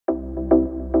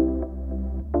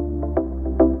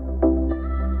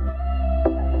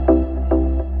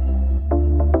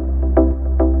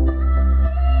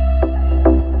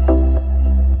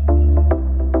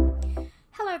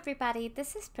everybody,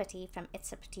 this is Pretty from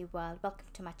Itsapreetiworld. Welcome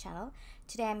to my channel.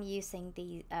 Today I'm using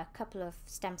the couple of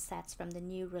stamp sets from the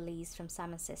new release from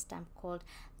SimonSaysStamp called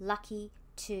Lucky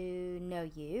to Know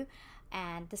You,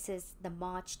 and this is the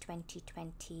March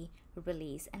 2020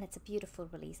 release, and it's a beautiful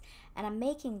release. And I'm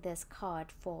making this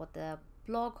card for the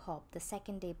blog hop, the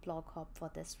second day blog hop for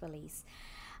this release.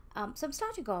 So I'm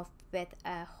starting off with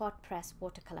a hot press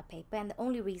watercolor paper, and the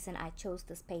only reason I chose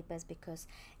this paper is because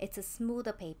it's a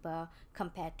smoother paper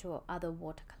compared to other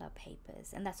watercolor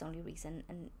papers, and that's the only reason,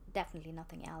 and definitely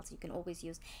nothing else. You can always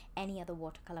use any other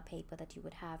watercolor paper that you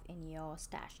would have in your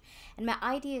stash. And my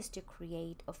idea is to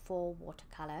create a faux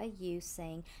watercolor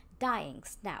using dye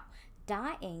inks. Now,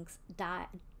 dye inks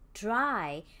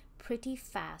dry pretty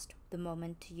fast the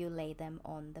moment you lay them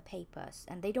on the papers,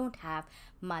 and they don't have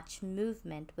much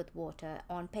movement with water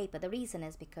on paper. The reason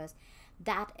is because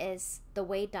that is the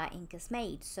way dye ink is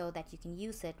made, so that you can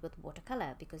use it with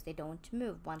watercolor because they don't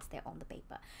move once they're on the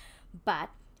paper.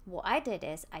 But what I did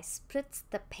is I spritzed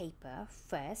the paper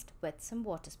first with some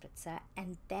water spritzer,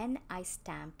 and then I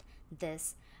stamped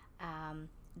this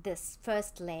this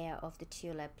first layer of the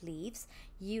tulip leaves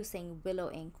using Willow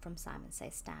ink from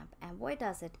SimonSaysStamp. And what it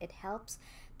does, it helps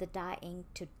the dye ink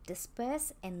to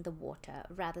disperse in the water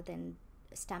rather than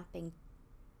stamping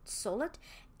solid.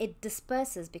 It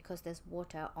disperses because there's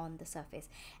water on the surface.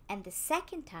 And the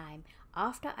second time,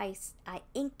 after I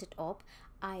inked it up,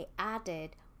 I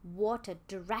added water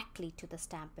directly to the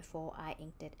stamp before I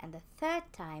inked it. And the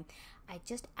third time, I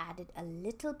just added a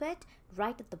little bit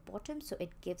right at the bottom, so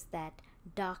it gives that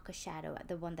darker shadow,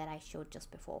 the one that I showed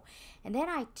just before. And then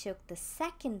I took the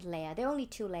second layer, there are only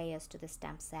 2 layers to the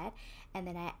stamp set, and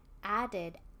then I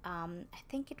added I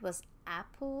think it was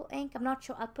apple ink, I'm not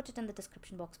sure, I'll put it in the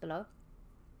description box below.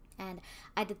 And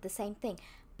I did the same thing.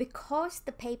 Because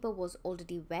the paper was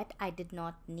already wet, I did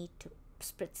not need to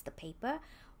spritz the paper.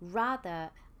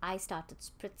 Rather, I started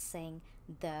spritzing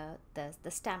the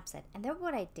stamp set. And then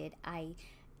what I did, I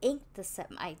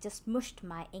just mushed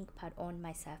my ink pad on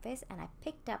my surface, and I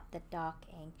picked up the dark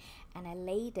ink and I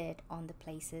laid it on the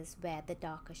places where the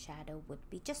darker shadow would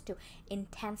be, just to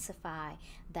intensify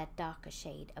that darker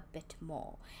shade a bit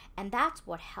more. And that's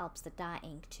what helps the dye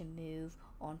ink to move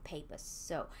on paper.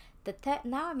 So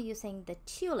now I'm using the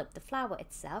tulip, the flower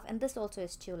itself, and this also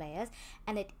is 2 layers,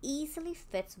 and it easily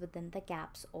fits within the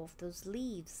gaps of those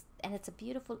leaves. And it's a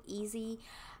beautiful, easy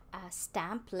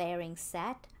stamp layering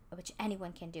set, which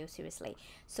anyone can do, seriously.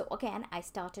 So again, I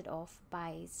started off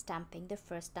by stamping the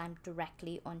first time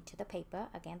directly onto the paper.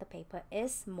 Again, the paper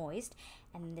is moist,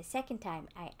 and the second time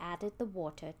I added the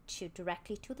water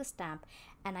directly to the stamp,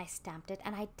 and I stamped it.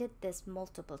 And I did this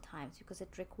multiple times because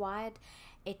it required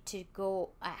it to go,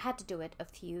 I had to do it a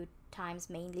few times,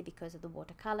 mainly because of the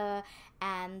watercolor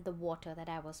and the water that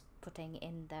I was putting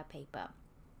in the paper.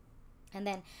 And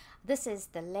then this is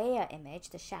the layer image,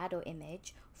 the shadow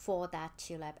image for that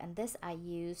tulip, and this I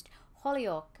used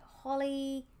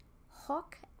HOLLYHOCK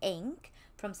ink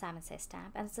from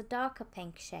SimonSaysStamp, and it's a darker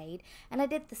pink shade. And I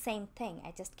did the same thing,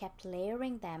 I just kept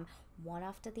layering them one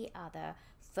after the other,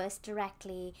 first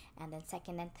directly and then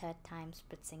second and third time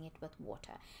spritzing it with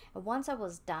water. And once I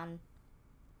was done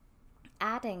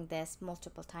adding this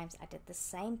multiple times, I did the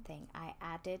same thing. I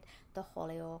added the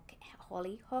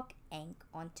HOLLYHOCK ink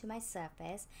onto my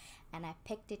surface, and I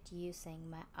picked it using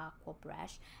my aqua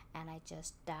brush, and I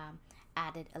just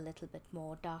added a little bit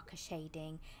more darker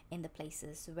shading in the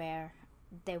places where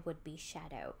there would be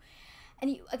shadow.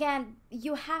 And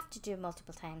you have to do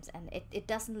multiple times, and it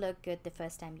doesn't look good the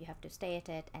first time. You have to stay at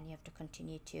it, and you have to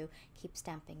continue to keep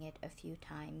stamping it a few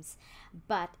times,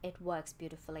 but it works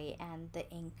beautifully, and the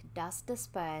ink does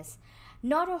disperse.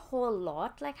 Not a whole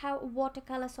lot like how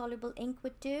watercolor soluble ink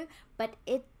would do, but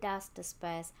it does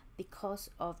disperse because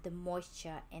of the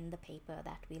moisture in the paper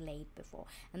that we laid before,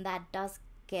 and that does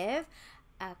give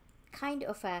a kind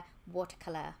of a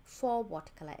faux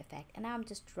watercolor effect. And now I'm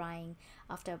just drying.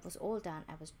 After it was all done,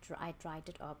 I dried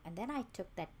it up, and then I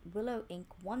took that willow ink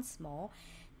once more,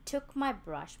 took my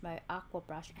brush, my aqua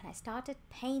brush, and I started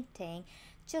painting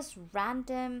just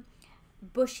random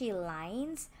bushy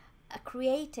lines,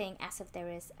 creating as if there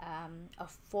is a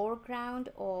foreground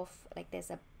of, like there's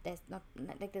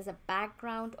a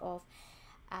background of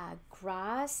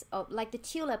grass, or like the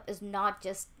tulip is not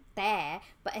just there,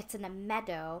 but it's in a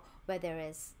meadow where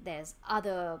there's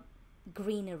other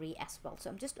greenery as well. So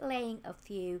I'm just laying a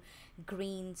few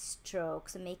green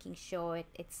strokes and making sure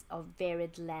it's of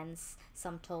varied lengths,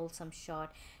 some tall, some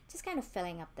short, just kind of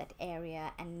filling up that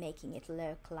area and making it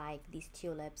look like these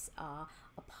tulips are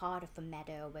a part of a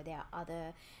meadow where there are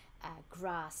other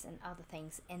grass and other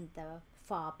things in the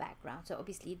far background. So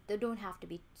obviously they don't have to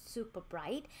be super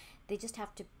bright, they just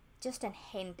have to, just a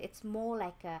hint, it's more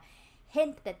like a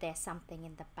hint that there's something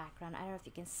in the background. I don't know if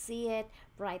you can see it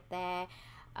right there.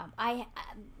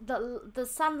 The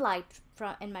sunlight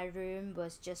from in my room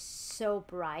was just so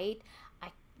bright.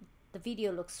 The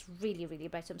video looks really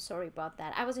bright, so I'm sorry about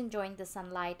that. I was enjoying the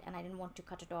sunlight and I didn't want to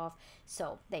cut it off,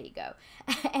 so there you go.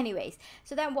 Anyways,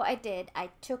 so then what I did, I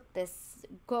took this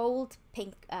gold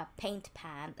pink paint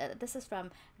pan. This is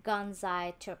from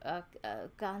Gansai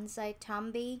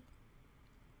Tambi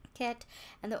kit,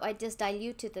 and I just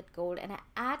diluted that gold and I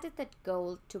added that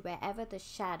gold to wherever the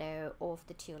shadow of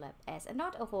the tulip is, and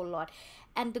not a whole lot.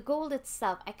 And the gold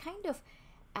itself, I kind of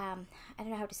I don't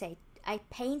know how to say it, I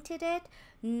painted it,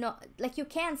 not like you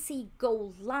can see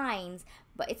gold lines,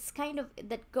 but it's kind of,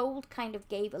 that gold kind of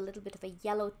gave a little bit of a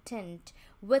yellow tint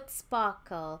with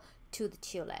sparkle to the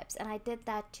tulips. And I did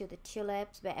that to the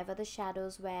tulips wherever the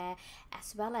shadows were,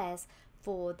 as well as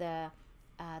for the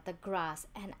grass,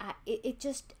 and it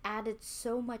just added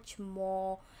so much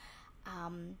more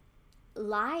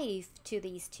life to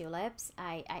these tulips.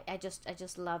 I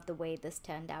just love the way this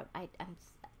turned out. I'm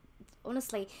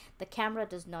honestly, the camera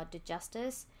does not do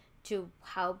justice to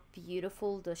how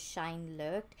beautiful the shine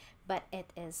looked, but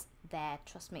it is there,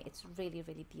 trust me, it's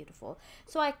really beautiful.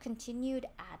 So I continued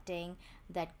adding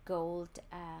that gold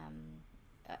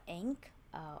ink,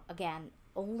 again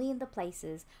only in the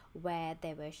places where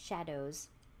there were shadows,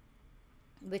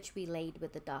 which we laid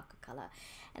with the darker color.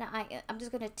 And I'm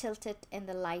just going to tilt it in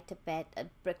the light a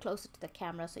bit closer to the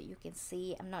camera so you can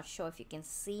see. I'm not sure if you can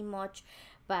see much,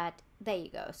 but there you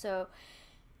go. So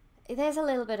there's a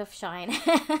little bit of shine.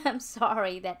 I'm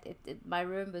sorry that my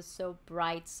room was so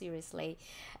bright, seriously,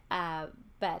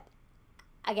 but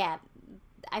again,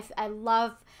 I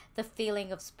love the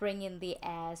feeling of spring in the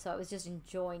air, so I was just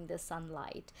enjoying the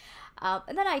sunlight.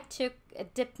 And then I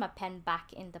dipped my pen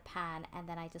back in the pan, and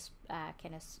then I just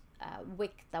kind of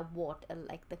wick the water,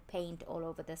 like the paint, all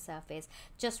over the surface,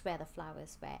 just where the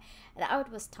flowers were. And now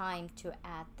it was time to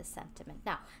add the sentiment.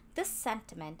 Now this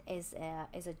sentiment is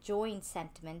a joint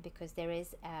sentiment, because there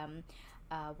is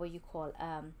what you call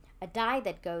a die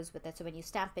that goes with it. So when you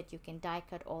stamp it, you can die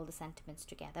cut all the sentiments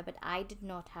together, but I did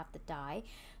not have the die,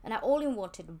 and I only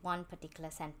wanted one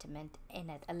particular sentiment in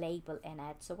it, a label in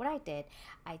it. So what I did,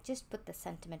 I just put the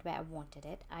sentiment where I wanted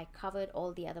it. I covered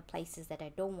all the other places that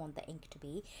I don't want the ink to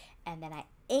be, and then I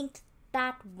inked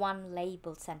that one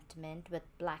label sentiment with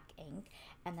black ink,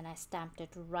 and then I stamped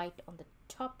it right on the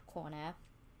top corner,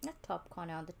 not top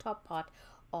corner, on the top part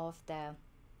of the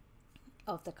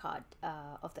card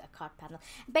panel.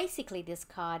 Basically this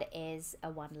card is a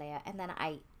one layer, and then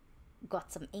I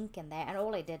got some ink in there, and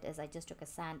all I did is I just took a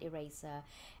sand eraser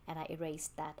and I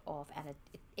erased that off, and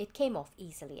it came off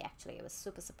easily. Actually, I was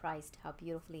super surprised how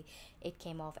beautifully it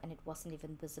came off, and it wasn't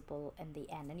even visible in the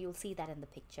end, and you'll see that in the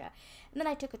picture. And then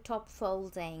I took a top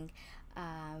folding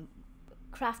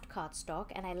craft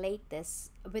cardstock, and I laid this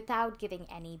without giving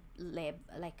any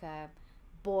like a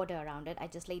border around it. I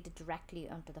just laid it directly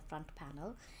onto the front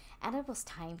panel, and it was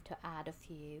time to add a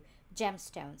few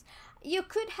gemstones. You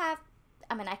could have,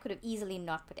 I could have easily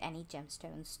not put any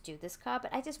gemstones to this card,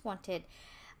 but I just wanted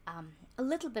a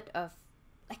little bit of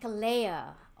like a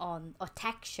layer on, or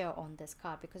texture on this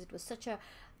card, because it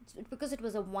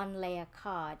was a one layer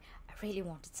card. I really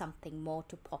wanted something more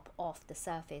to pop off the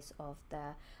surface of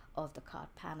the card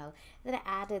panel. Then I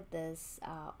added this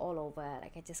all over,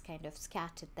 like I just kind of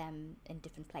scattered them in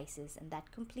different places, and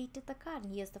that completed the card.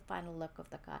 And here's the final look of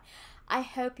the card. I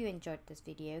hope you enjoyed this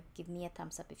video. Give me a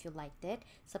thumbs up if you liked it,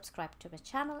 subscribe to my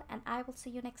channel, and I will see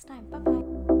you next time. Bye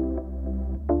bye.